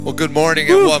Well, good morning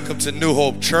and welcome to New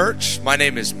Hope Church. My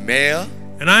name is Maya.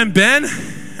 And I'm Ben.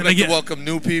 We'd like to welcome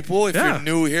new people. If you're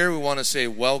new here, we want to say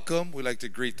welcome. We'd like to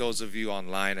greet those of you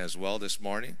online as well this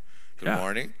morning. Good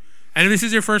morning. And if this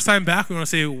is your first time back, we want to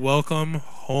say welcome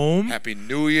home. Happy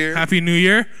New Year. Happy New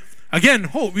Year. Again,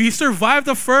 we survived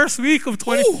the first week of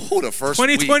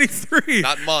 2023.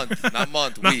 Not month.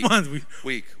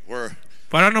 Week. But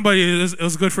I don't know about you. It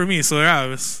was good for me. So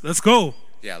let's go.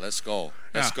 Yeah, let's go.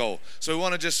 Let's go. So we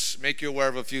want to just make you aware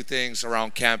of a few things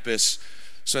around campus.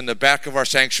 So in the back of our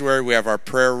sanctuary, we have our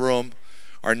prayer room,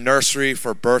 our nursery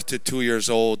for birth to 2 years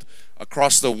old.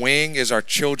 Across the wing is our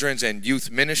children's and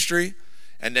youth ministry.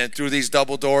 And then through these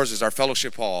double doors is our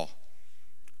fellowship hall.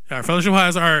 Yeah, our fellowship hall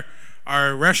has our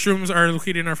restrooms are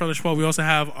located in our fellowship hall. We also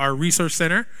have our resource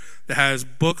center that has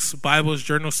books, Bibles,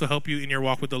 journals to help you in your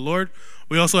walk with the Lord.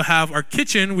 We also have our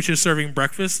kitchen, which is serving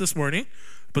breakfast this morning.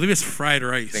 I believe it's fried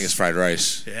rice. I think it's fried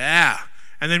rice. Yeah.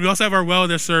 And then we also have our well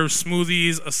that serves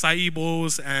smoothies, acai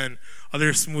bowls, and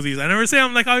other smoothies. I never say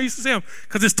them like how I used to say them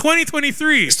because it's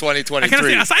 2023. It's 2023. I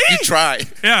cannot say acai. You tried.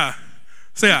 Yeah.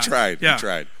 So yeah. You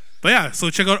tried. But yeah, so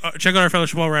check out our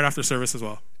fellowship hall right after service as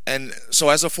well. And so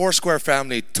as a Foursquare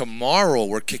family, tomorrow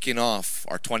we're kicking off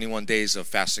our 21 days of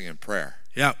fasting and prayer.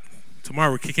 Yeah.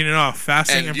 Tomorrow we're kicking it off,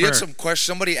 fasting and prayer. And you had some questions.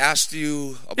 Somebody asked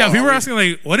you about... Yeah, people were asking,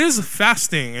 like, what is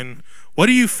fasting? And what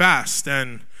do you fast?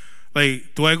 And,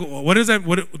 like, do I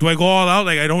go all out?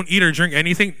 Like, I don't eat or drink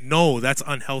anything? No, that's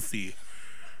unhealthy.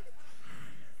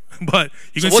 But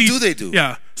you can what do they do?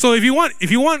 Yeah. So if you want,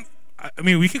 I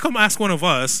mean, we can come ask one of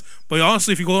us, but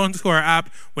also if you go onto our app,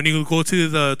 when you go to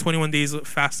the 21 days of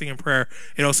fasting and prayer,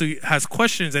 it also has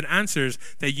questions and answers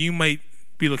that you might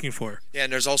be looking for. Yeah,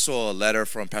 and there's also a letter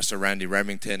from Pastor Randy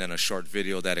Remington and a short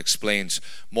video that explains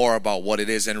more about what it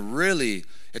is. And really,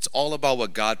 it's all about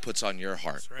what God puts on your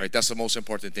heart, right? That's the most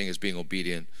important thing, is being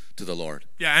obedient to the Lord.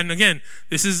 Yeah, and again,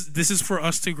 this is for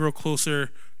us to grow closer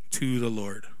to the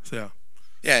Lord. So yeah.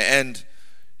 Yeah, and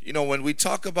you know, when we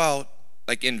talk about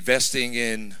like investing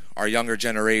in our younger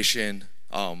generation,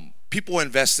 people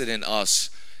invested in us.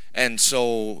 And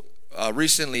so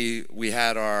recently we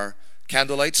had our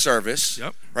candlelight service,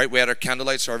 right? We had our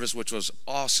candlelight service, which was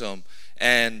awesome.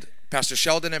 And Pastor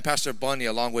Sheldon and Pastor Bunny,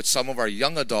 along with some of our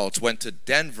young adults, went to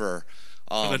Denver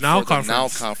for the Now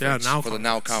Conference. For the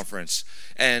Now Conference.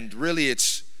 And really,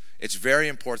 it's very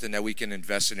important that we can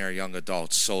invest in our young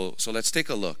adults. So let's take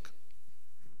a look.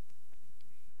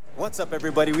 What's up,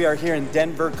 everybody? We are here in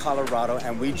Denver, Colorado,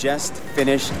 and we just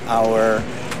finished our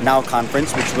Now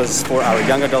Conference, which was for our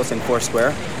young adults in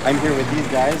Foursquare. I'm here with these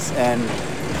guys, and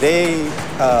they,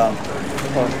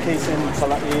 Kason,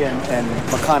 Sala'i, and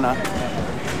Makana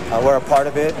were a part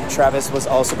of it. Travis was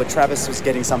also, but Travis was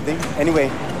getting something. Anyway,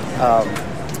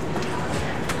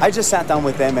 I just sat down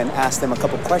with them and asked them a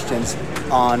couple questions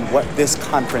on what this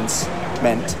conference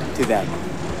meant to them.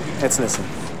 Let's listen.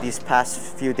 These past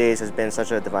few days has been such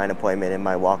a divine appointment in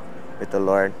my walk with the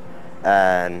Lord,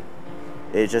 and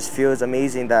it just feels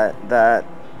amazing that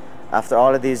after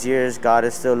all of these years, God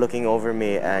is still looking over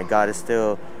me, and God is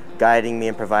still guiding me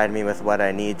and providing me with what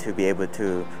I need to be able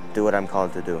to do what I'm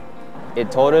called to do.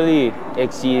 It totally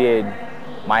exceeded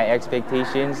my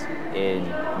expectations in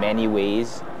many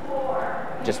ways.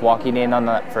 Just walking in on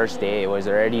that first day, it was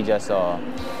already just a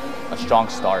strong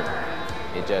start.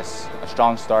 A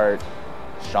strong start,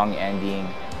 strong ending,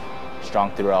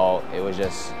 strong throughout. It was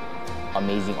just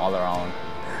amazing all around.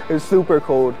 It was super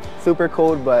cold,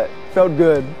 but felt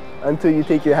good until you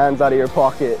take your hands out of your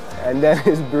pocket, and then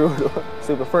it's brutal.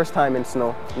 Super, first time in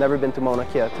snow. Never been to Mauna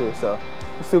Kea too, so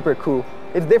it's super cool.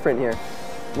 It's different here,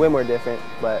 way more different,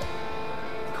 but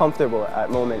comfortable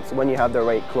at moments when you have the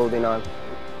right clothing on.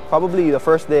 Probably the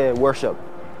first day of worship,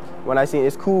 when I see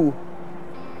it's cool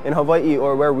in Hawaii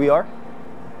or where we are,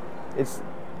 it's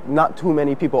not too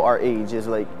many people our age is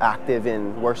like active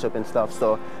in worship and stuff.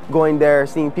 So going there,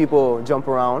 seeing people jump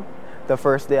around, the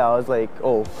first day I was like,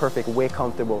 oh, perfect, way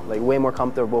comfortable, like way more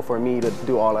comfortable for me to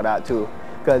do all of that too.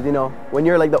 Because, you know, when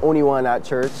you're like the only one at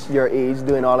church, your age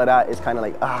doing all of that, it's kind of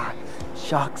like,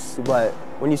 shucks. But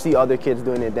when you see other kids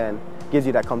doing it, then it gives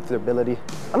you that comfortability.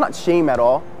 I'm not ashamed at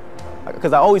all,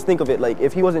 because I always think of it like,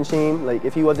 if he wasn't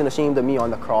ashamed of me on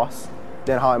the cross,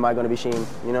 then how am I going to be ashamed?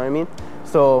 You know what I mean?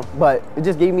 So, but it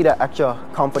just gave me that extra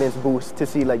confidence boost to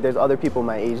see like there's other people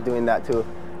my age doing that too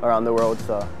around the world.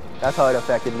 So that's how it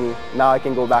affected me. Now I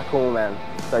can go back home and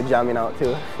start jamming out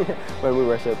too when we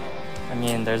worship. I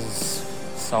mean, there's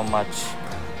so much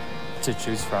to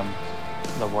choose from.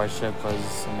 The worship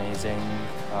was amazing.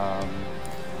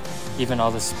 Even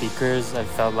all the speakers, I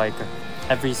felt like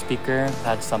every speaker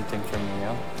had something for me.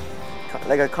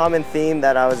 Like a common theme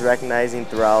that I was recognizing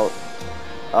throughout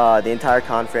the entire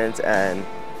conference, and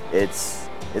it's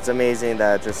amazing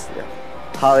that just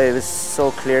how it was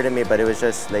so clear to me, but it was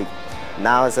just like,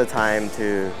 now is the time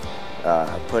to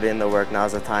put in the work. Now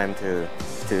is the time to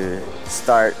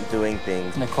start doing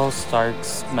things. Nicole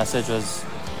Stark's message was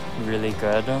really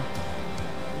good.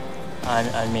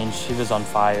 I mean, she was on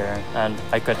fire, and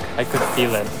I could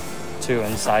feel it too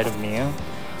inside of me.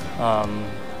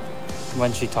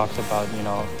 When she talked about,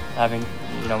 having,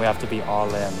 we have to be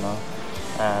all in,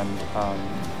 and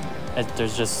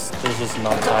there's just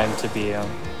no time to be,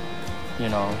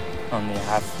 only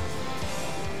have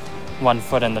one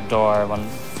foot in the door, one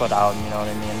foot out. You know what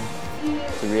I mean?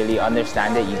 To really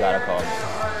understand it, you gotta come.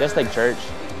 Just like church,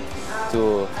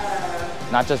 to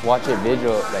not just watch it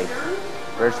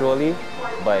virtually,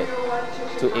 but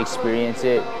to experience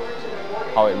it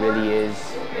how it really is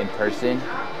in person.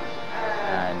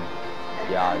 And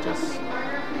you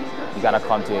gotta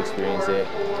come to experience it.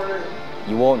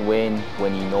 You won't win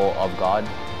when you know of God.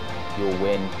 You'll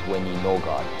win when you know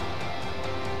God.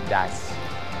 That's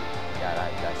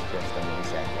just the main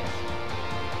sentence.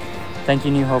 Thank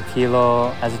you, New Hope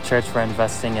Hilo, as a church, for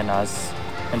investing in us,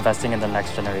 investing in the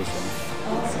next generation.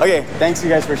 Okay, thanks you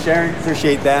guys for sharing.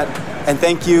 Appreciate that. And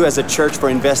thank you as a church for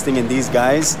investing in these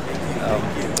guys.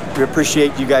 We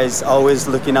appreciate you guys always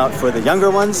looking out for the younger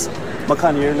ones.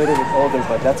 Makan, you're a little bit older,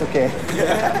 but that's okay.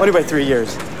 Only by 3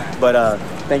 years. But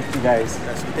thank you guys.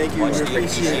 Thank you. We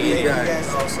appreciate you guys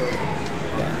also.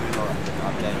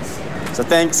 So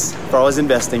thanks for always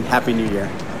investing. Happy New Year.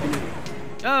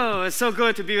 Oh, it's so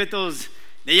good to be with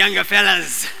the younger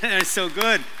fellas. They're so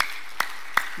good.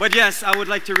 But yes, I would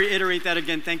like to reiterate that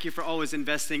again. Thank you for always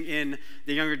investing in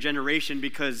the younger generation,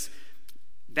 because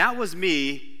that was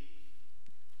me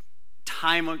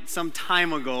some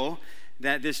time ago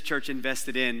that this church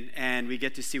invested in, and we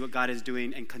get to see what God is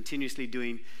doing and continuously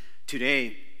doing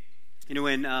today.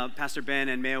 When Pastor Ben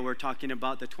and Mayo were talking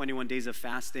about the 21 days of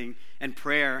fasting and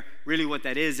prayer, really what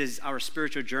that is our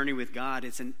spiritual journey with God.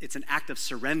 It's an act of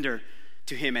surrender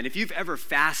to Him. And if you've ever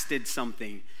fasted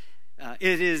something,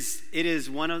 it is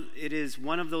one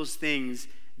of those things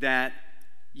that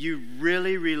you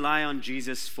really rely on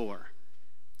Jesus for.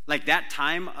 Like that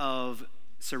time of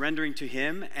surrendering to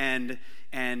Him and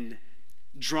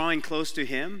drawing close to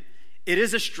Him. It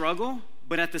is a struggle,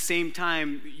 but at the same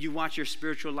time, you watch your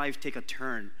spiritual life take a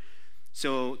turn.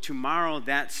 So tomorrow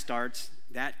that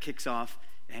kicks off,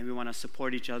 and we want to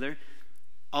support each other.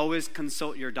 Always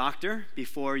consult your doctor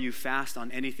before you fast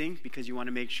on anything, because you want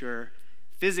to make sure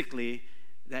physically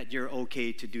that you're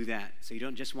okay to do that. So you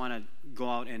don't just want to go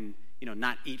out and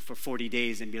not eat for 40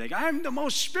 days and be like, I'm the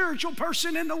most spiritual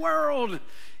person in the world.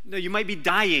 No, you might be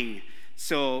dying.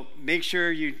 So make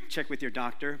sure you check with your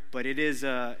doctor, but it's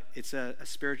a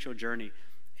spiritual journey,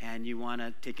 and you want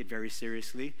to take it very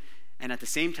seriously. And at the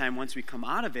same time, once we come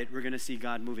out of it, we're going to see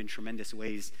God move in tremendous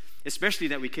ways, especially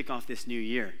that we kick off this new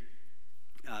year.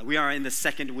 We are in the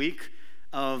second week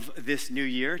of this new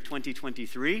year,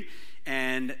 2023,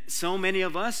 and so many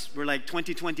of us, we're like,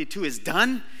 2022 is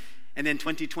done, and then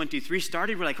 2023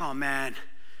 started. We're like, oh man,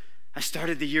 I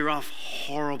started the year off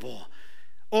horrible.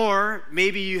 Or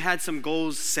maybe you had some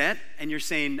goals set and you're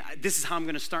saying, this is how I'm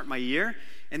going to start my year.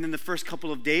 And then the first couple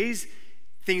of days,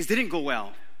 things didn't go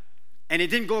well. And it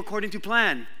didn't go according to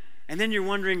plan. And then you're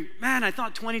wondering, man, I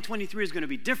thought 2023 is going to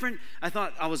be different. I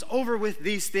thought I was over with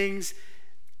these things.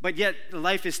 But yet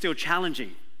life is still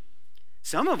challenging.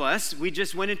 Some of us, we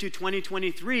just went into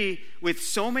 2023 with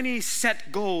so many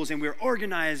set goals, and we're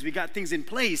organized, we got things in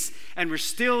place, and we're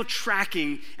still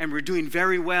tracking, and we're doing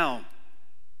very well.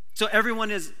 So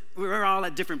we're all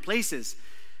at different places.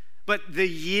 But the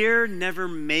year never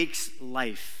makes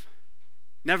life.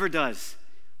 Never does.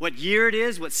 What year it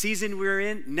is, what season we're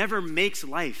in, never makes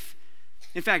life.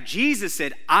 In fact, Jesus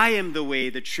said, I am the way,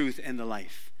 the truth, and the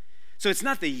life. So it's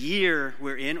not the year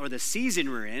we're in or the season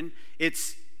we're in.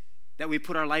 It's that we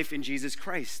put our life in Jesus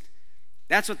Christ.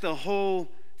 That's what the whole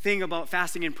thing about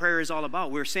fasting and prayer is all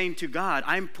about. We're saying to God,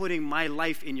 I'm putting my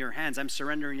life in your hands. I'm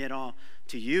surrendering it all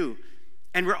to you.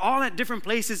 And we're all at different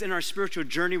places in our spiritual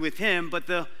journey with Him, but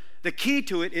the key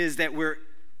to it is that we're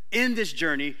in this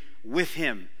journey with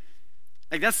Him.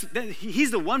 Like He's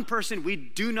the one person we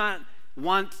do not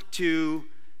want to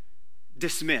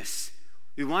dismiss.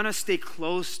 We want to stay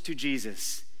close to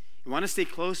Jesus. We want to stay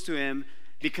close to Him,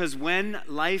 because when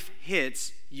life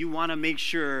hits, you want to make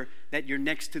sure that you're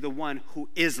next to the one who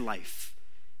is life.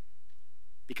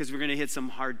 Because we're going to hit some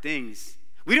hard things.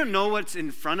 We don't know what's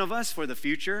in front of us for the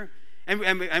future.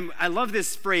 And I love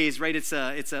this phrase, right? It's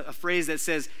a phrase that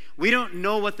says, we don't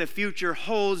know what the future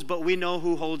holds, but we know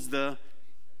who holds the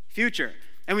future.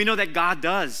 And we know that God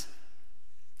does.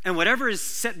 And whatever is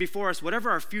set before us, whatever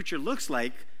our future looks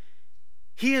like,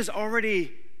 He has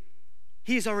already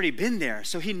been there.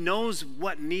 So He knows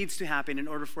what needs to happen in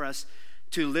order for us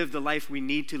to live the life we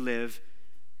need to live,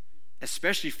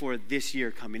 especially for this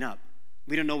year coming up.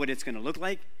 We don't know what it's going to look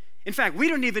like. In fact, we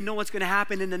don't even know what's going to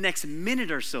happen in the next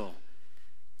minute or so.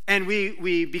 And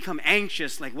we become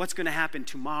anxious, like what's going to happen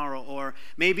tomorrow? Or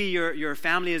maybe your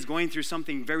family is going through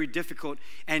something very difficult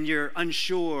and you're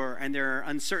unsure and there are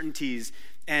uncertainties.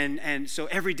 And so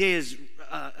every day is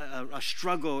a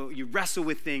struggle. You wrestle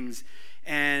with things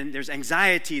and there's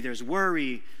anxiety, there's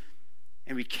worry.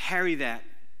 And we carry that.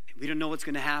 We don't know what's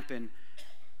going to happen.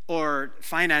 Or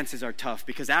finances are tough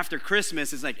because after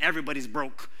Christmas, it's like everybody's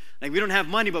broke. Like we don't have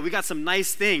money, but we got some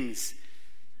nice things.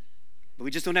 But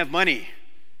we just don't have money.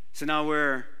 So now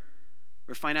we're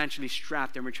financially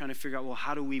strapped and we're trying to figure out, well,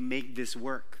 how do we make this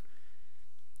work?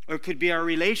 Or it could be our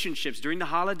relationships. During the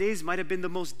holidays might have been the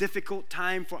most difficult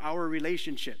time for our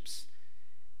relationships.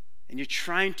 And you're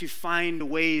trying to find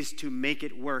ways to make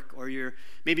it work. Or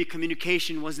maybe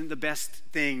communication wasn't the best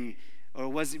thing. Or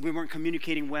we weren't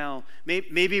communicating well.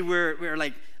 Maybe we're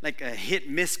like a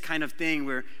hit-miss kind of thing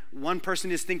where one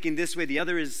person is thinking this way, the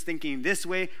other is thinking this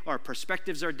way, or our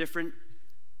perspectives are different.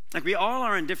 Like we all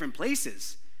are in different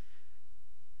places.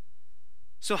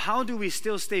 So how do we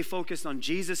still stay focused on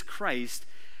Jesus Christ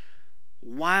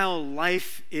while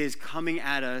life is coming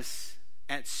at us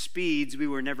at speeds we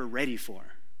were never ready for?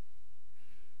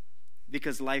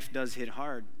 Because life does hit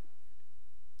hard.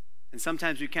 And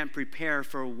sometimes we can't prepare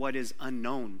for what is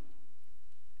unknown.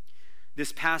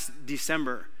 This past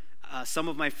December, some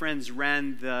of my friends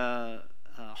ran the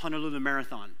Honolulu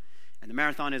Marathon. And the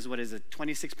marathon is,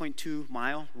 26.2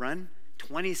 mile run?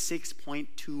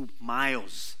 26.2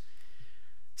 miles.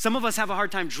 Some of us have a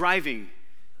hard time driving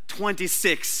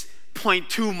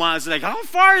 26.2 miles. Like, how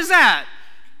far is that?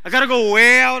 I got to go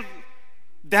way out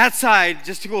that side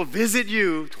just to go visit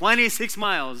you, 26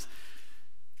 miles.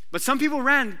 But some people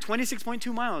ran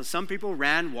 26.2 miles. Some people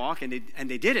walk, and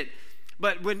they did it.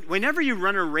 But whenever you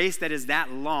run a race that is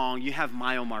that long, you have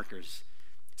mile markers.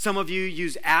 Some of you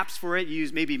use apps for it. You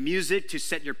use maybe music to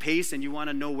set your pace, and you want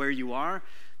to know where you are.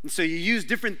 And so you use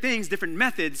different things, different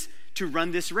methods to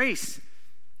run this race.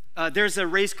 There's a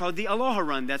race called the Aloha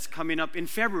Run that's coming up in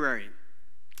February.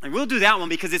 And we'll do that one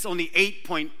because it's only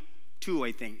 8.2,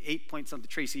 I think. 8 point something.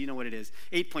 Tracy, you know what it is.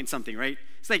 8 point something, right?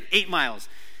 It's like 8 miles.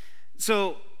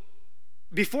 So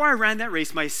before I ran that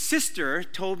race, my sister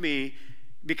told me,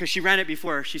 because she ran it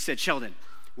before, she said, Sheldon,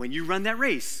 when you run that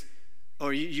race,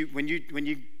 or when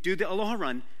you do the Aloha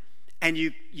Run, and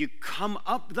you come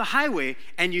up the highway,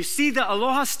 and you see the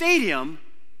Aloha Stadium,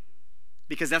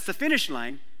 because that's the finish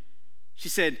line, she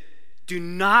said, do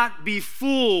not be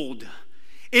fooled.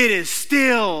 It is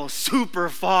still super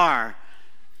far.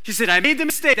 She said, I made the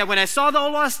mistake that when I saw the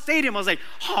Aloha Stadium, I was like,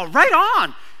 oh, right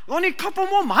on. Only a couple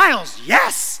more miles.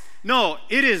 Yes. No,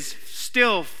 it is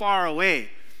still far away.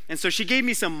 And so she gave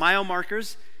me some mile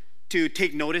markers to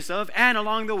take notice of. And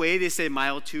along the way, they say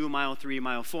mile 2, mile 3,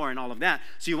 mile 4, and all of that.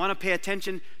 So you want to pay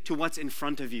attention to what's in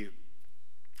front of you.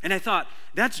 And I thought,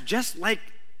 that's just like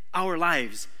our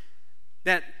lives.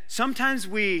 That sometimes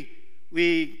we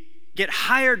get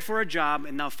hired for a job,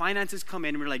 and now finances come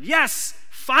in, and we're like, yes,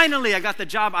 finally, I got the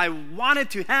job I wanted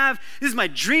to have. This is my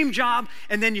dream job.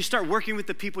 And then you start working with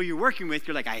the people you're working with.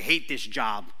 You're like, I hate this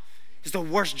job. It's the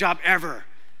worst job ever.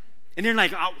 And then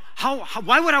like,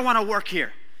 why would I want to work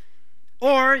here?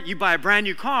 Or you buy a brand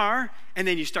new car, and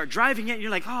then you start driving it, and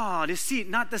you're like, oh, this seat,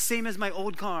 not the same as my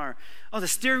old car. Oh, the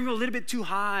steering wheel a little bit too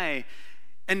high.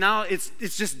 And now it's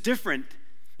just different.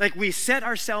 Like we set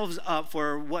ourselves up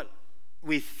for what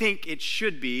we think it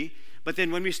should be, but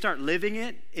then when we start living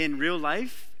it in real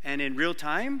life and in real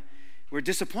time, we're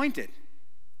disappointed.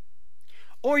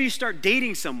 Or you start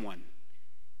dating someone.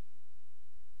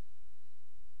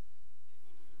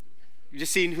 You're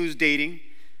just seeing who's dating,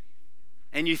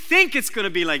 and you think it's going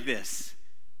to be like this.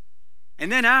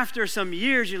 And then after some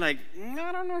years, you're like,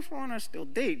 I don't know if I want to still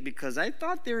date because I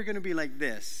thought they were going to be like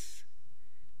this.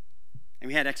 And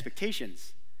we had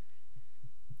expectations.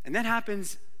 And that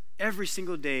happens every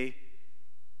single day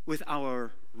with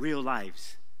our real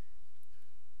lives.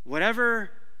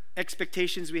 Whatever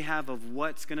expectations we have of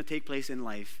what's going to take place in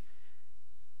life,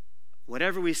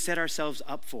 whatever we set ourselves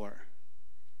up for,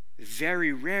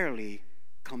 very rarely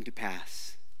come to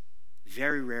pass.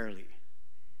 Very rarely.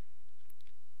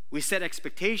 We set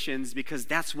expectations because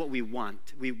that's what we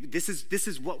want. This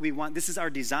is what we want. This is our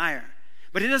desire.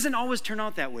 But it doesn't always turn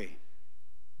out that way.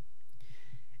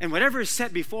 And whatever is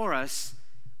set before us,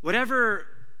 whatever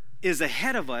is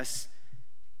ahead of us,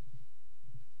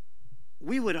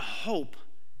 we would hope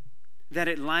that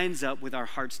it lines up with our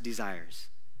heart's desires.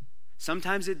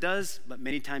 Sometimes it does, but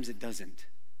many times it doesn't.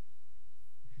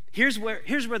 Here's where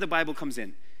the Bible comes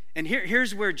in. And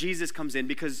here's where Jesus comes in,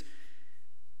 because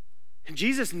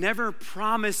Jesus never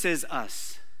promises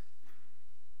us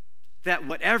that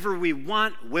whatever we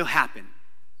want will happen.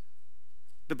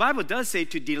 The Bible does say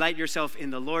to delight yourself in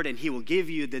the Lord and he will give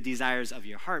you the desires of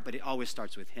your heart, but it always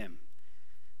starts with him.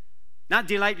 Not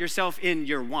delight yourself in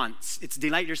your wants. It's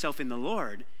delight yourself in the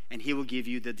Lord and he will give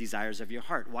you the desires of your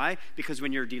heart. Why? Because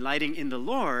when you're delighting in the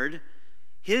Lord,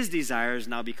 his desires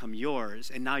now become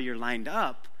yours, and now you're lined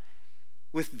up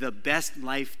with the best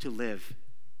life to live.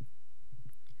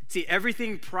 See,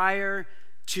 everything prior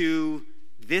to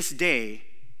this day,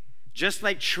 just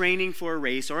like training for a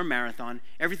race or a marathon,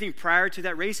 everything prior to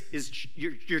that race is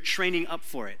you're training up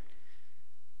for it.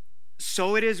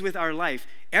 So it is with our life.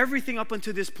 Everything up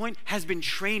until this point has been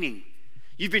training.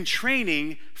 You've been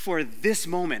training for this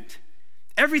moment.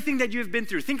 Everything that you've been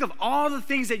through. Think of all the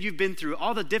things that you've been through,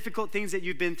 all the difficult things that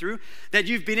you've been through, that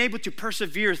you've been able to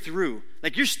persevere through.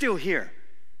 Like, you're still here.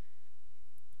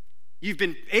 You've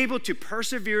been able to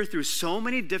persevere through so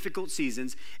many difficult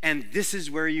seasons, and this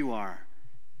is where you are.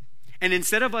 And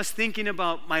instead of us thinking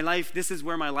about my life, this is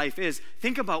where my life is,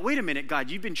 think about, wait a minute,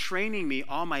 God, you've been training me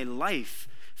all my life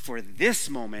for this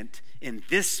moment in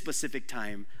this specific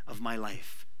time of my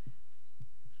life.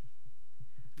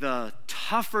 The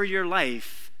tougher your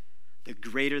life, the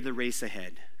greater the race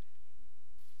ahead.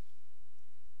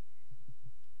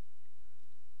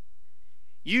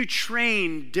 You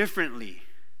train differently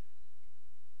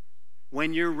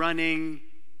when you're running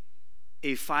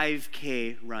a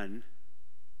 5K run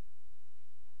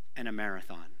and a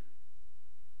marathon.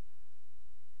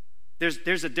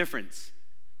 There's a difference.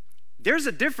 There's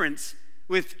a difference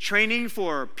with training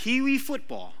for Pee Wee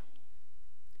football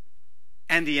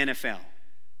and the NFL.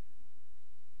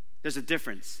 There's a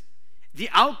difference. The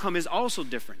outcome is also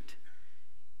different.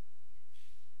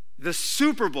 The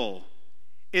Super Bowl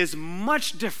is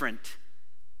much different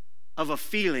of a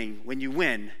feeling when you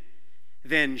win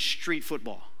than street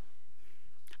football.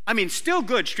 I mean, still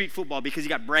good street football because you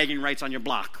got bragging rights on your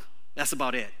block. That's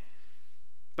about it.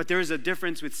 But there is a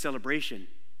difference with celebration.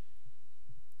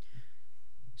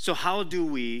 So how do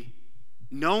we,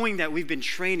 knowing that we've been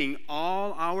training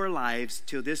all our lives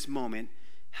till this moment,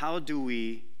 how do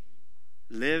we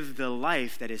live the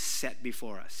life that is set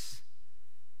before us?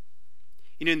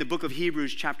 You know, in the book of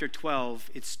Hebrews chapter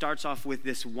 12, it starts off with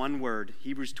this one word,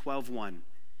 Hebrews 12:1.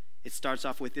 It starts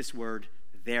off with this word,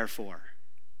 therefore.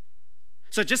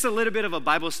 So just a little bit of a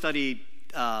Bible study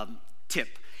tip.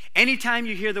 Anytime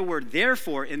you hear the word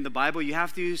therefore in the Bible, you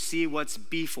have to see what's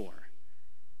before.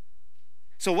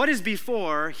 So what is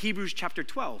before Hebrews chapter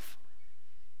 12?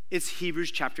 It's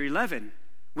Hebrews chapter 11.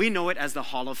 We know it as the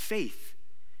Hall of Faith.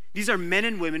 These are men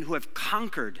and women who have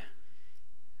conquered.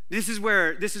 This is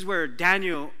where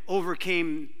Daniel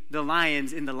overcame the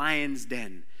lions in the lion's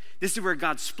den. This is where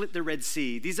God split the Red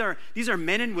Sea. These are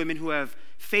men and women who have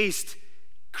faced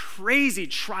crazy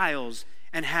trials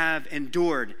and have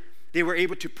endured. They were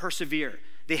able to persevere.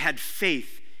 They had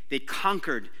faith. They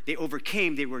conquered. They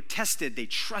overcame. They were tested. They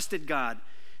trusted God.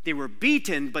 They were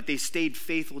beaten, but they stayed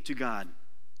faithful to God.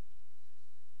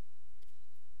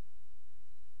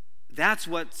 That's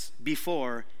what's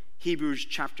before Hebrews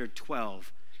chapter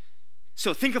 12.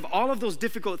 So think of all of those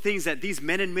difficult things that these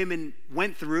men and women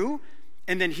went through,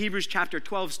 and then Hebrews chapter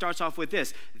 12 starts off with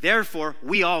this, therefore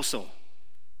we also.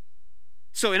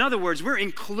 So in other words, we're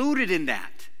included in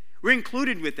that. We're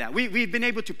included with that. We've been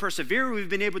able to persevere. We've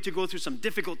been able to go through some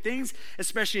difficult things,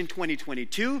 especially in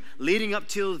 2022, leading up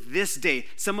till this day.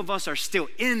 Some of us are still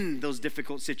in those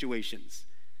difficult situations.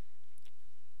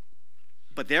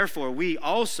 But therefore, we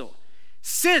also,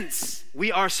 since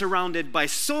we are surrounded by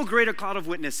so great a cloud of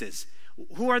witnesses,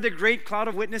 who are the great cloud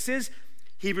of witnesses?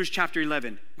 Hebrews chapter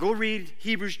 11. Go read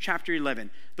Hebrews chapter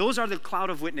 11. Those are the cloud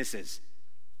of witnesses.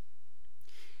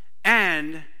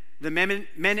 And the men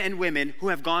and women who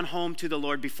have gone home to the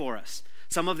Lord before us.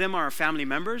 Some of them are our family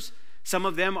members. Some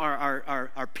of them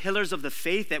are pillars of the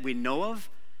faith that we know of.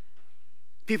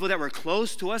 People that were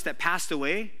close to us that passed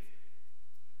away.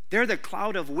 They're the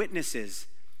cloud of witnesses.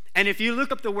 And if you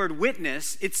look up the word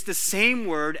witness, it's the same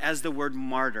word as the word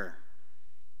martyr.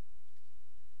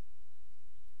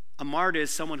 A martyr is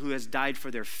someone who has died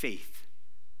for their faith.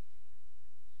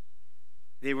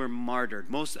 They were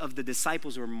martyred. Most of the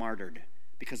disciples were martyred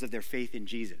because of their faith in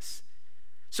Jesus.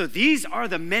 So these are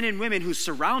the men and women who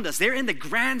surround us. They're in the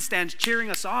grandstands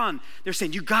cheering us on. They're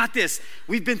saying, you got this.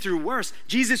 We've been through worse.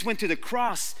 Jesus went to the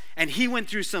cross and he went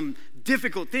through some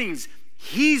difficult things.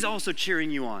 He's also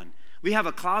cheering you on. We have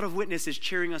a cloud of witnesses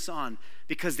cheering us on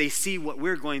because they see what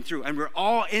we're going through. And we're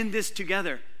all in this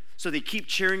together. So they keep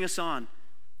cheering us on.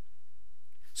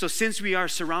 So since we are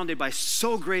surrounded by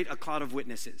so great a cloud of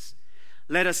witnesses,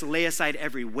 let us lay aside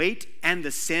every weight and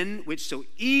the sin which so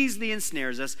easily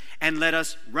ensnares us, and let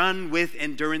us run with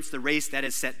endurance the race that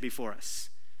is set before us.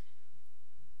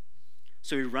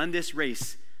 So we run this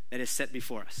race that is set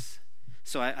before us.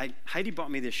 So Heidi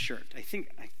bought me this shirt. I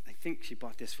think she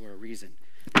bought this for a reason.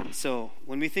 So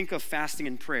when we think of fasting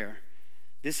and prayer,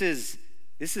 this is.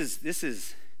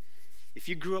 If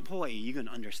you grew up Hawaii, you're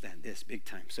gonna understand this big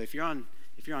time. So if you're on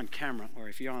camera or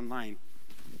if you're online,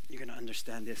 you're gonna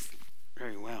understand this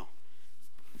very well.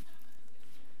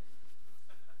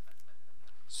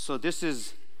 So this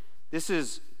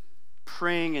is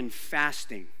praying and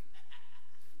fasting.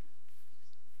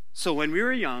 So when we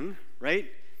were young,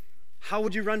 right? How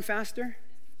would you run faster?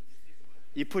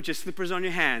 You put your slippers on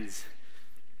your hands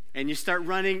and you start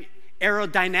running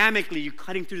aerodynamically. You're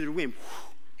cutting through the wind.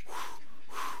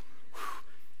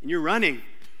 And you're running.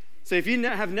 So if you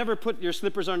have never put your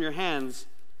slippers on your hands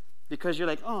because you're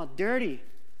like, oh, dirty,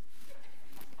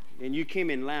 and you came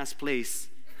in last place.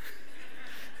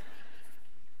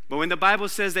 But when the Bible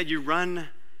says that you run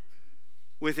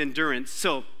with endurance,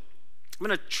 so I'm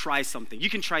going to try something. You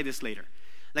can try this later.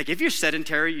 Like if you're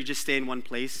sedentary, you just stay in one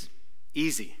place.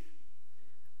 Easy.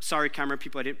 Sorry, camera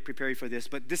people, I didn't prepare you for this.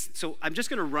 But so I'm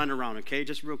just going to run around, okay?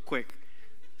 Just real quick.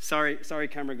 Sorry,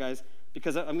 camera guys.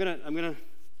 Because I'm gonna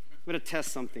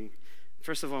test something.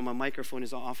 First of all, my microphone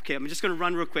is off. Okay, I'm just gonna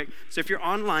run real quick. So if you're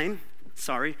online,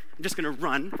 sorry, I'm just gonna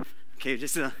run. Okay,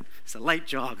 it's a light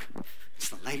jog.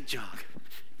 Just a light jog.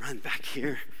 Run back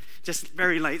here. Just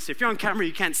very light. So if you're on camera,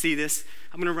 you can't see this.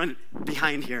 I'm gonna run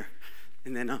behind here.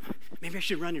 And then maybe I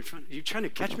should run in front. Are you trying to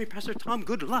catch me, Pastor Tom?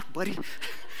 Good luck, buddy. I'm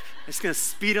just gonna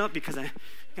speed up because I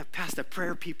got past the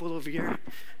prayer people over here.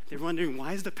 They're wondering,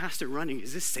 why is the pastor running?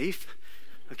 Is this safe?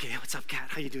 Okay, what's up, Kat?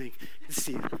 How you doing? Good to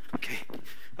see you.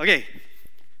 Okay.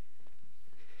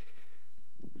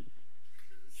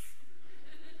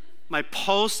 My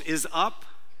pulse is up,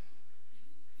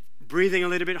 breathing a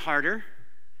little bit harder,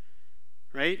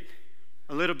 right?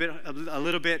 A little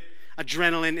bit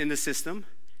adrenaline in the system.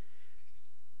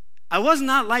 I was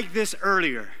not like this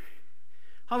earlier.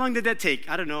 How long did that take?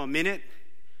 I don't know, a minute?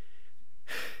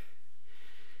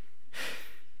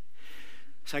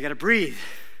 So I got to breathe.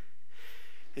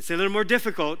 It's a little more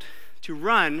difficult to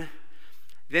run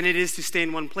than it is to stay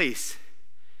in one place.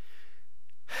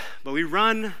 But we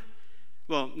run,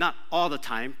 well, not all the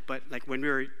time, but like when we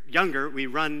were younger, we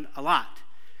run a lot.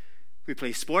 We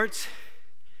play sports,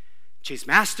 Chase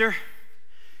Master.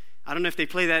 I don't know if they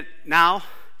play that now.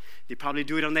 They probably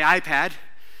do it on the iPad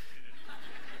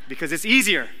because it's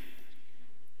easier.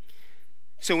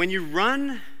 So when you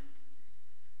run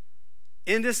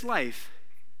in this life,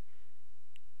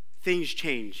 things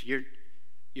change.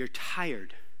 You're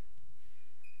tired.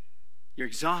 You're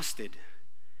exhausted.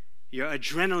 Your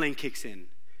adrenaline kicks in.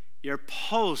 Your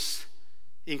pulse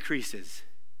increases.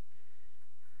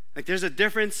 Like there's a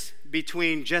difference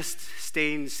between just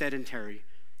staying sedentary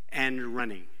and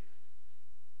running.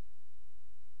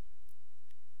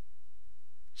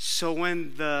 So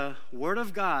when the Word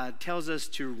of God tells us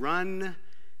to run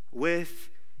with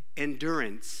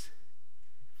endurance,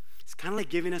 it's kind of like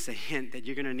giving us a hint that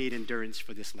you're going to need endurance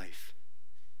for this life.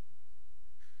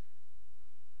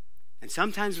 And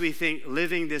sometimes we think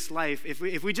living this life, if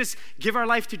we just give our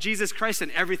life to Jesus Christ,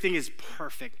 then everything is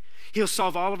perfect. He'll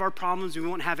solve all of our problems. We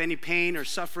won't have any pain or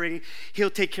suffering.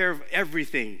 He'll take care of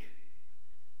everything.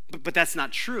 But that's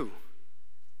not true.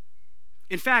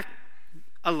 In fact,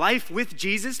 a life with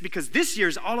Jesus, because this year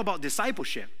is all about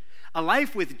discipleship, a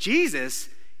life with Jesus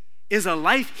is a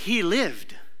life he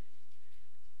lived.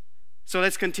 So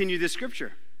let's continue this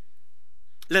scripture.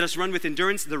 Let us run with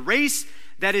endurance the race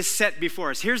that is set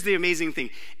before us. Here's the amazing thing.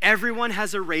 Everyone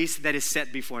has a race that is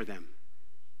set before them.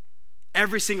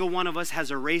 Every single one of us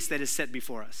has a race that is set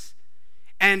before us.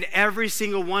 And every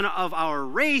single one of our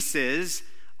races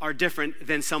are different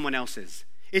than someone else's.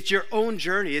 It's your own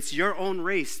journey. It's your own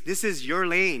race. This is your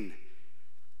lane.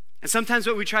 And sometimes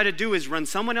what we try to do is run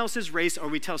someone else's race, or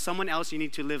we tell someone else, you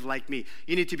need to live like me.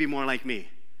 You need to be more like me.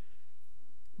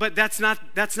 But that's not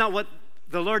what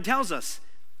the Lord tells us.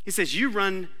 He says, you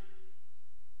run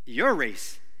your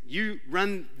race. You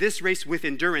run this race with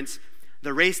endurance,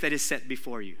 the race that is set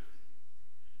before you.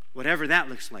 Whatever that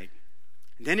looks like.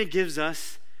 And then it gives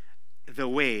us the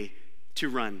way to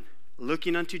run.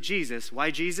 Looking unto Jesus. Why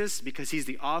Jesus? Because he's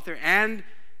the author and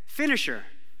finisher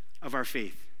of our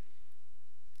faith.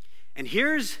 And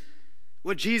here's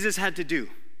what Jesus had to do.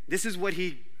 This is what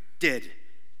he did.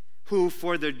 Who,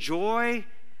 for the joy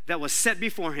that was set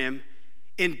before him,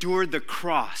 endured the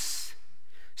cross.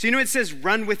 So it says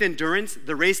run with endurance,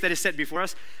 the race that is set before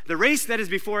us. The race that is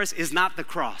before us is not the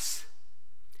cross.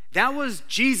 That was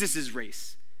Jesus'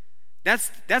 race.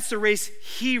 That's the race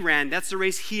he ran. That's the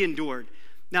race he endured.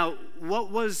 Now,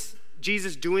 what was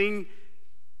Jesus doing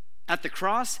at the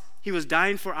cross? He was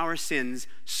dying for our sins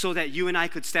so that you and I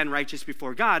could stand righteous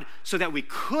before God, so that we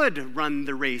could run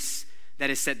the race that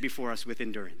is set before us with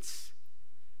endurance.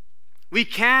 We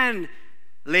can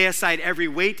lay aside every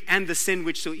weight and the sin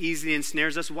which so easily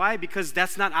ensnares us. Why? Because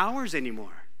that's not ours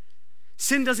anymore.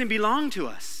 Sin doesn't belong to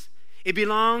us. It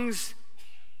belongs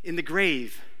in the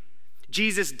grave.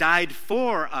 Jesus died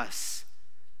for us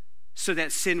so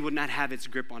that sin would not have its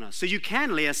grip on us. So you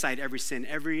can lay aside every sin,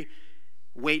 every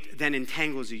weight that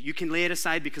entangles you. You can lay it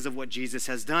aside because of what Jesus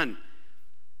has done.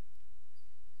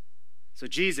 So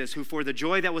Jesus, who for the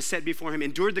joy that was set before him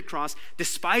endured the cross,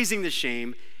 despising the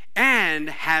shame, and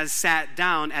has sat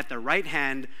down at the right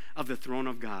hand of the throne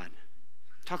of God.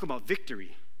 Talk about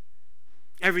victory.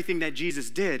 Everything that Jesus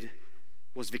did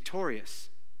was victorious.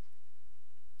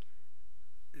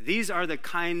 These are the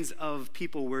kinds of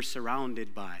people we're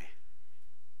surrounded by.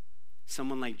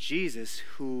 Someone like Jesus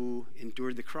who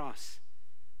endured the cross.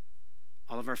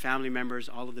 All of our family members,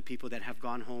 all of the people that have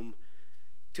gone home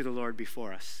to the Lord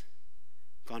before us,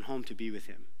 gone home to be with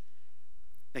him.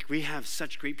 Like, we have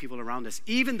such great people around us.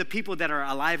 Even the people that are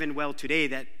alive and well today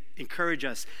that encourage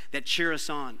us, that cheer us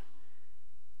on.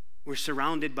 We're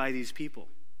surrounded by these people.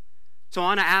 So I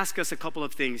want to ask us a couple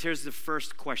of things. Here's the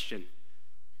first question.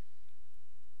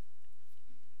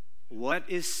 What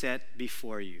is set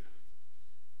before you?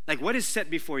 Like, what is set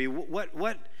before you?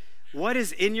 What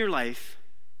is in your life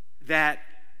that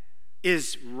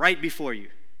is right before you,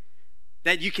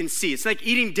 that you can see? It's like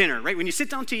eating dinner, right? When you sit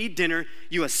down to eat dinner,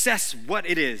 you assess what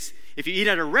it is. If you eat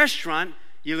at a restaurant,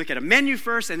 you look at a menu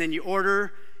first, and then you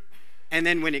order, and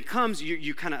then when it comes,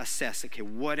 you kind of assess, okay,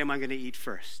 what am I going to eat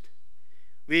first?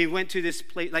 We went to this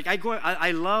place, like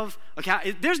I love,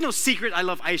 okay, there's no secret, I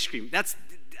love ice cream.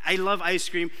 I love ice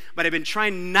cream, but I've been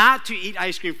trying not to eat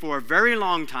ice cream for a very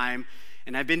long time,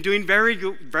 and I've been doing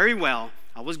very well.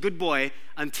 I was a good boy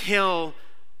until,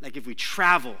 like, if we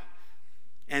travel,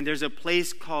 and there's a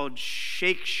place called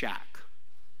Shake Shack,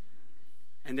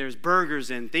 and there's burgers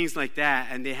and things like that,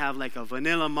 and they have like a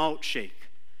vanilla malt shake.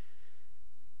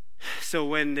 So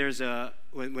when there's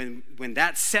when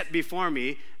that's set before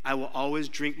me, I will always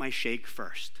drink my shake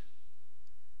first,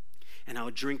 and I'll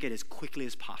drink it as quickly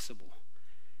as possible.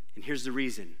 And here's the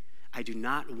reason: I do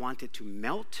not want it to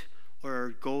melt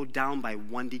or go down by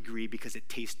 1 degree because it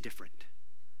tastes different.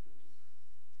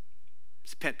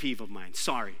 It's a pet peeve of mine.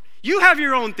 Sorry. You have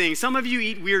your own thing. Some of you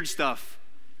eat weird stuff.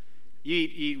 You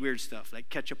eat weird stuff, like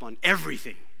ketchup on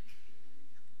everything.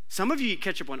 Some of you eat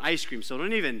ketchup on ice cream, so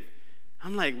don't even,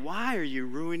 I'm like, why are you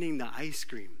ruining the ice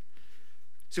cream?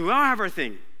 So we all have our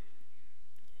thing.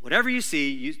 Whatever you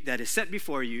see that is set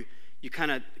before you, you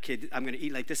kind of, okay, I'm going to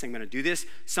eat like this, I'm going to do this.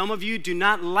 Some of you do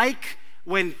not like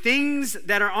when things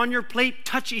that are on your plate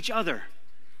touch each other.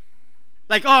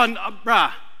 Like,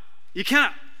 bruh, you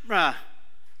cannot, bruh.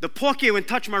 The poke would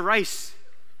touch my rice.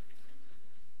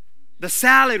 The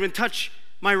salad would touch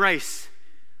my rice.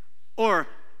 Or,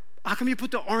 how come you put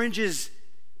the oranges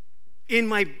in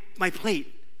my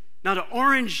plate? Now the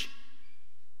orange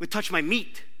would touch my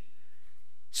meat.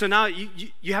 So now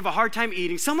you have a hard time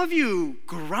eating. Some of you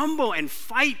grumble and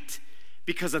fight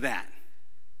because of that.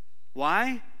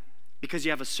 Why? Because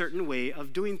you have a certain way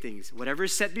of doing things. Whatever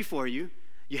is set before you,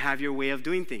 you have your way of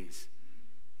doing things.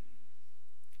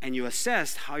 And you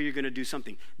assess how you're going to do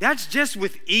something. That's just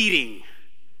with eating.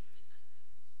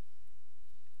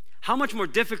 How much more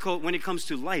difficult when it comes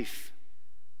to life?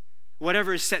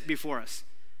 Whatever is set before us.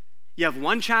 You have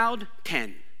 1 child,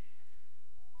 10.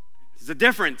 There's a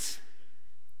difference.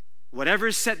 Whatever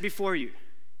is set before you.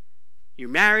 You're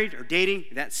married or dating,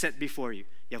 that's set before you.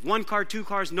 You have 1 car, 2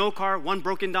 cars, no car, 1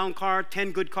 broken down car,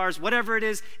 10 good cars, whatever it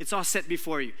is, it's all set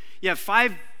before you. You have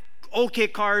 5 okay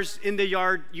cars in the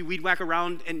yard, you weed whack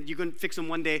around and you're going to fix them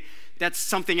one day. That's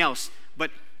something else.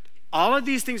 But all of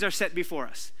these things are set before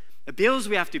us. The bills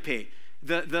we have to pay,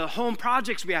 the home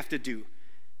projects we have to do,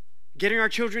 getting our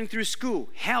children through school,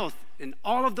 health, and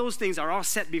all of those things are all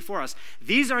set before us.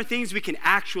 These are things we can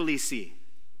actually see.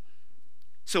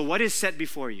 So what is set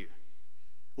before you?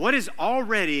 What is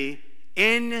already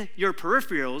in your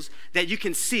peripherals that you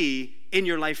can see in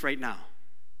your life right now?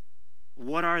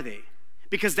 What are they?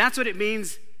 Because that's what it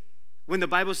means when the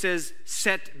Bible says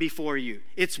set before you.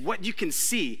 It's what you can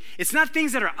see. It's not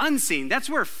things that are unseen. That's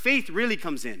where faith really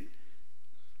comes in.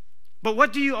 But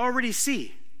what do you already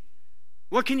see?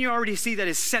 What can you already see that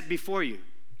is set before you?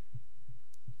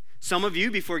 Some of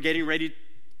you, before getting ready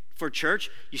for church,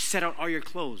 you set out all your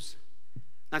clothes.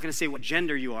 Not going to say what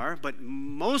gender you are, but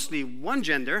mostly one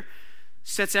gender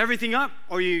sets everything up,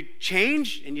 or you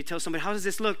change and you tell somebody, how does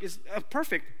this look? It's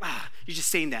perfect. You're just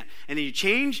saying that. And then you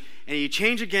change, and you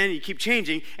change again, and you keep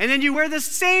changing, and then you wear the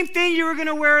same thing you were going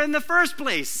to wear in the first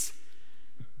place.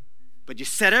 But you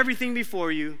set everything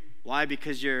before you. Why?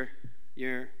 Because you're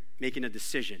making a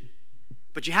decision.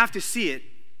 But you have to see it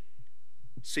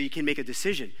so you can make a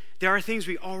decision. There are things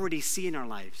we already see in our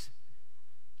lives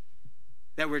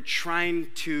that we're trying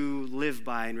to live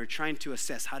by, and we're trying to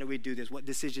assess, how do we do this? What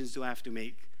decisions do I have to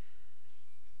make?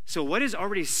 So what is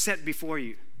already set before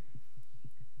you?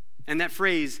 And that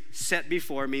phrase, set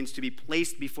before, means to be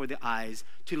placed before the eyes,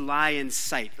 to lie in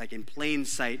sight, like in plain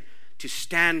sight, to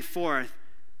stand forth,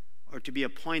 or to be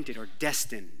appointed or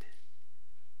destined.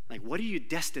 Like, what are you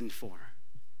destined for?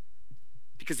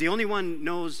 Because the only one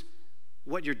knows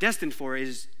what you're destined for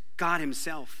is God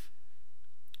himself.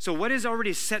 So what is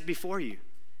already set before you?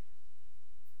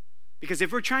 Because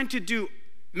if we're trying to do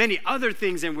many other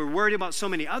things and we're worried about so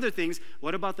many other things,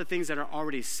 what about the things that are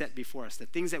already set before us, the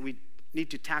things that we need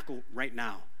to tackle right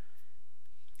now?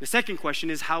 The second question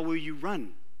is, how will you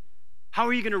run? How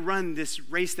are you going to run this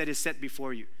race that is set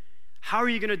before you? How are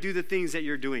you going to do the things that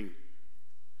you're doing?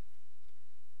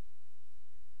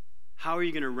 How are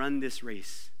you going to run this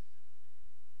race?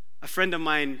 A friend of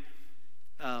mine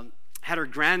had her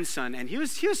grandson, and he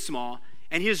was small,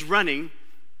 and he was running,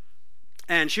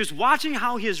 and she was watching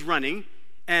how he was running,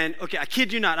 and okay, I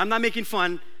kid you not, I'm not making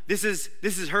fun, this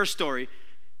is her story.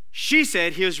 She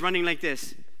said he was running like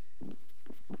this.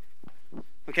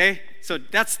 Okay? So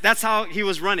that's how he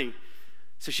was running.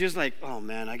 So she was like, oh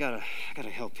man, I gotta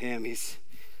help him.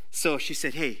 So she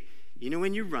said, hey, you know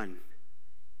when you run,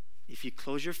 if you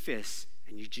close your fists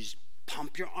and you just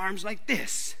pump your arms like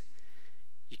this,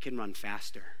 you can run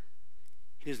faster.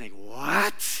 He was like,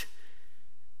 what?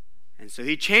 And so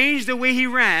he changed the way he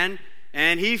ran,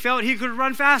 and he felt he could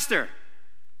run faster.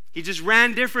 He just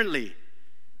ran differently.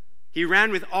 He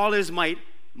ran with all his might,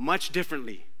 much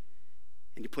differently.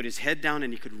 And he put his head down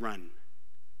and he could run.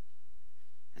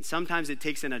 And sometimes it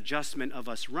takes an adjustment of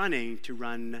us running to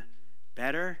run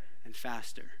better and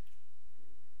faster.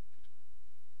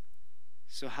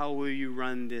 So how will you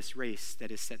run this race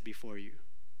that is set before you?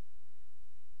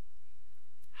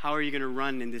 How are you going to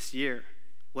run in this year?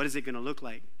 What is it going to look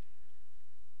like?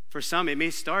 For some, it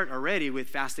may start already with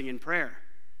fasting and prayer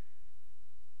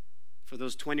for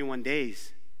those 21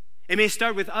 days. It may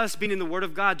start with us being in the Word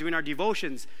of God, doing our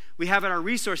devotions. We have at our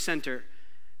resource center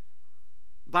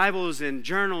Bibles and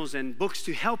journals and books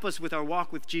to help us with our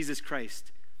walk with Jesus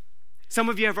Christ. Some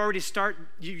of you have already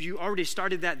you already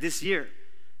started that this year.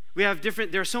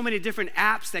 There are so many different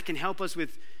apps that can help us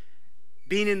with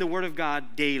being in the Word of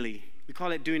God daily. We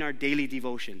call it doing our daily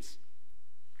devotions.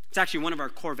 It's actually one of our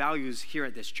core values here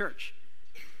at this church,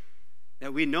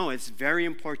 that we know it's very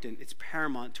important, it's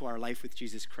paramount to our life with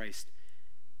Jesus Christ.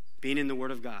 Being in the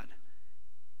Word of God.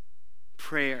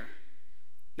 Prayer.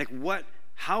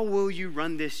 How will you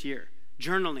run this year?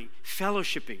 Journaling,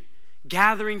 fellowshipping,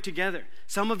 gathering together.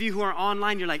 Some of you who are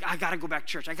online, you're like, I got to go back to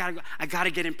church. I got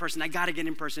to get in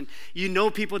person. You know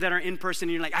people that are in person,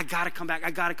 and you're like, I got to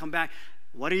come back.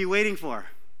 What are you waiting for?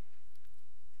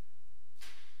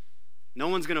 No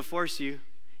one's going to force you.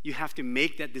 You have to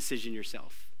make that decision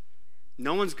yourself.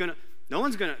 No one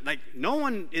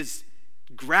is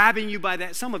grabbing you by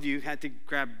that. Some of you had to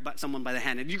grab someone by the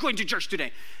hand. You're going to church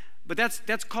today. But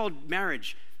that's called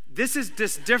marriage. This is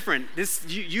just different.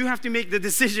 You have to make the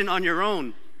decision on your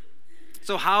own.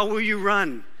 So how will you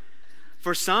run?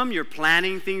 For some, you're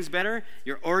planning things better.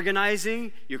 You're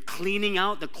organizing. You're cleaning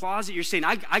out the closet. You're saying,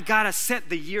 I got to set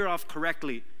the year off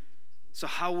correctly. So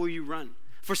how will you run?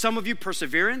 For some of you,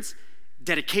 perseverance,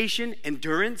 dedication,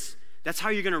 endurance, that's how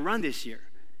you're going to run this year.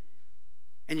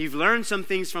 And you've learned some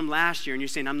things from last year, and you're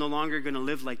saying, I'm no longer going to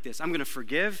live like this. I'm going to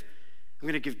forgive. I'm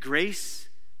going to give grace.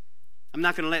 I'm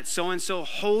not going to let so-and-so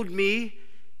hold me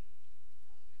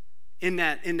in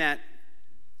that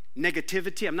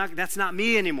negativity. That's not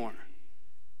me anymore.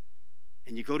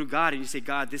 And you go to God and you say,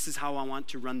 God, this is how I want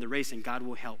to run the race, and God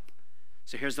will help.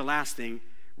 So here's the last thing.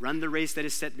 Run the race that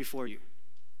is set before you.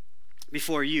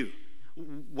 Before you.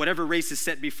 Whatever race is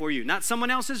set before you. Not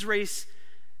someone else's race.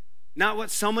 Not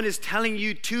what someone is telling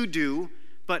you to do,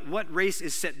 but what race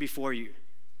is set before you.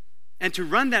 And to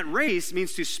run that race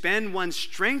means to spend one's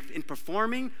strength in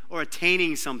performing or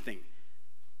attaining something.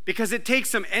 Because it takes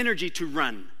some energy to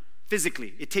run.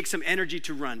 Physically, it takes some energy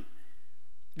to run.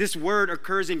 This word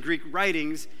occurs in Greek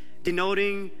writings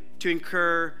denoting to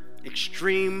incur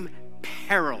extreme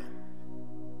peril.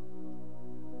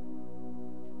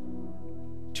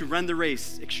 to run the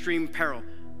race, extreme peril,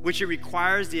 which it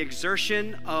requires the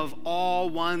exertion of all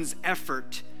one's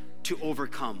effort to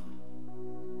overcome.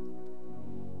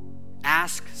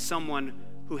 Ask someone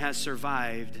who has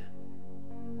survived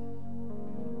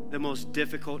the most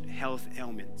difficult health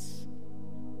ailments.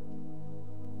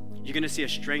 You're going to see a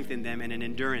strength in them and an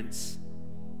endurance.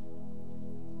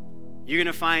 You're going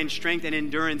to find strength and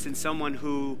endurance in someone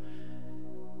who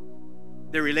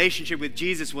their relationship with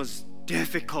Jesus was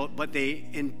difficult, but they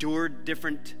endured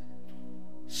different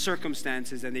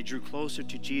circumstances and they drew closer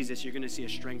to Jesus. You're going to see a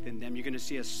strength in them. You're going to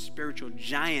see a spiritual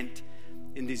giant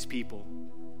in these people.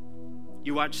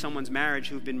 You watch someone's marriage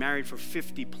who've been married for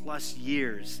 50 plus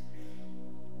years.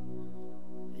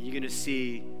 You're going to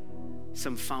see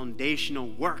some foundational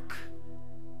work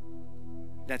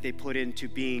that they put into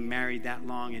being married that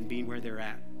long and being where they're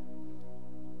at.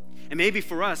 And maybe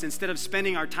for us, instead of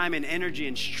spending our time and energy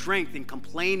and strength in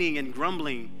complaining and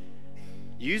grumbling,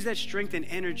 use that strength and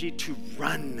energy to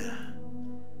run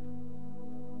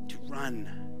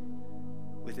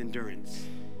with endurance.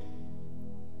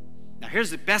 Now, here's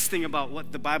the best thing about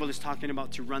what the Bible is talking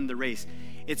about to run the race.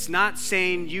 It's not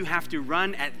saying you have to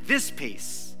run at this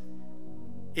pace.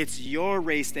 It's your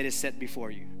race that is set before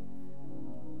you.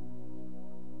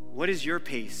 What is your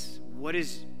pace? What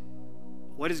is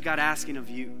God asking of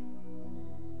you?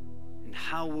 And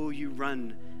how will you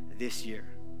run this year?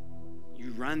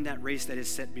 You run that race that is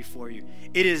set before you.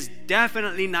 It is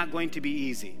definitely not going to be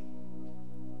easy.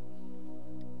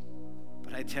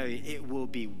 But I tell you, it will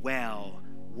be well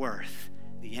worth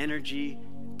the energy,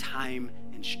 time,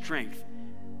 and strength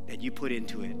that you put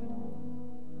into it.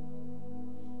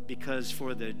 Because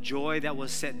for the joy that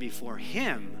was set before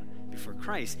him, before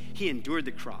Christ, he endured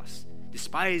the cross,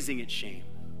 despising its shame.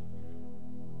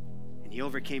 And he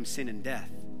overcame sin and death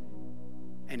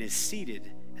and is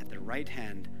seated at the right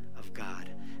hand of God.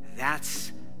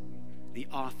 That's the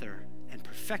author and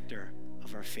perfecter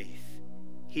of our faith.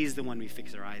 He's the one we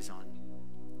fix our eyes on.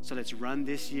 So let's run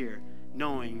this year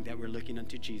knowing that we're looking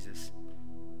unto Jesus,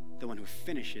 the one who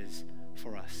finishes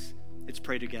for us. Let's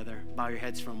pray together. Bow your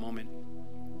heads for a moment.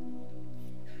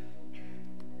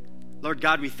 Lord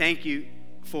God, we thank you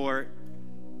for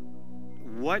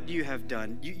what you have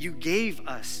done. You gave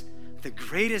us the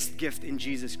greatest gift in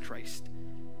Jesus Christ,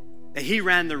 that he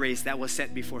ran the race that was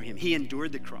set before him. He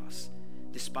endured the cross,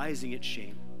 despising its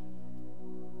shame.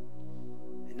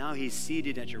 And now he's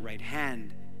seated at your right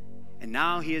hand. And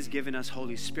now he has given us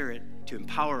Holy Spirit to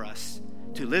empower us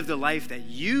to live the life that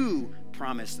you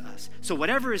promised us. So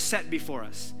whatever is set before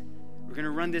us, we're going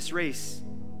to run this race.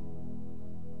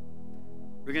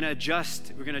 We're going to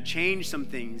adjust. We're going to change some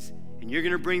things. And you're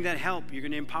going to bring that help. You're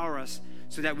going to empower us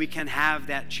so that we can have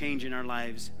that change in our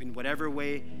lives in whatever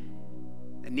way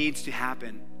that needs to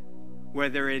happen.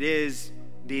 Whether it is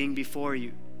being before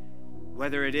you,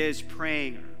 whether it is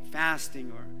praying or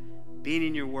fasting or being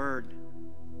in your word,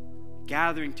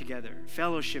 gathering together,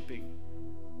 fellowshipping.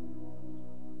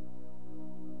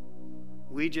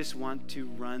 We just want to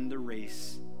run the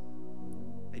race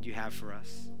that you have for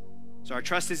us. So our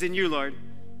trust is in you, Lord.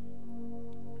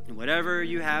 And whatever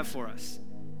you have for us,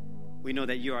 we know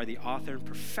that you are the author and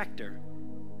perfecter,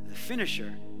 the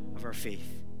finisher of our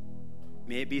faith.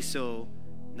 May it be so,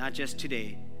 not just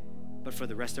today, but for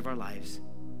the rest of our lives.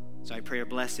 So I pray a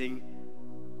blessing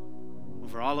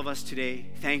over all of us today.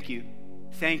 Thank you.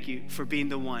 Thank you for being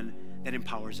the one that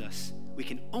empowers us. We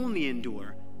can only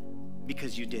endure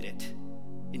because you did it.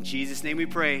 In Jesus' name we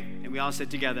pray, and we all said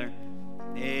together,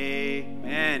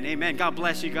 amen. Amen. God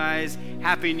bless you guys.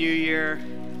 Happy New Year.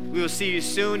 We will see you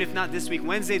soon, if not this week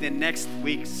Wednesday, then next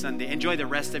week Sunday. Enjoy the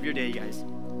rest of your day, guys.